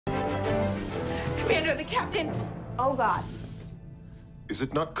Commander, the captain! Oh, God. Is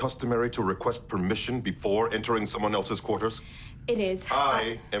it not customary to request permission before entering someone else's quarters? It is.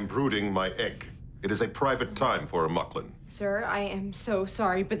 I am brooding my egg. It is a private time for a Mucklin. Sir, I am so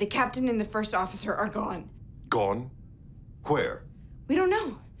sorry, but the captain and the first officer are gone. Gone? Where? We don't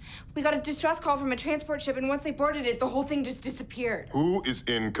know. We got a distress call from a transport ship, and once they boarded it, the whole thing just disappeared. Who is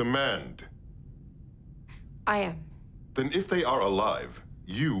in command? I am. Then if they are alive,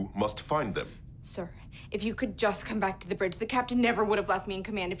 you must find them. Sir, if you could just come back to the bridge, the captain never would have left me in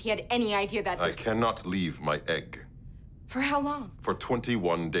command if he had any idea that I cannot leave my egg. For how long? For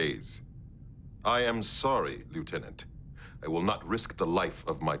 21 days. I am sorry, Lieutenant. I will not risk the life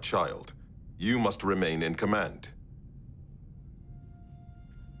of my child. You must remain in command.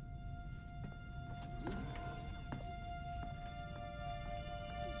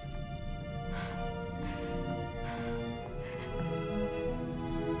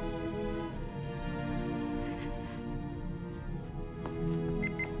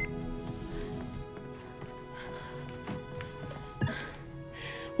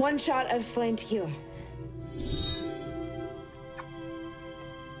 One shot of slain tequila.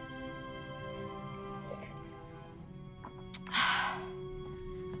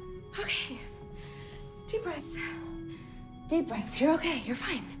 Okay. Deep breaths. Deep breaths. You're okay. You're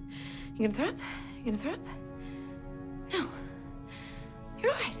fine. You gonna throw up? You gonna throw up? No.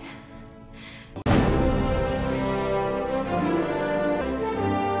 You're all right.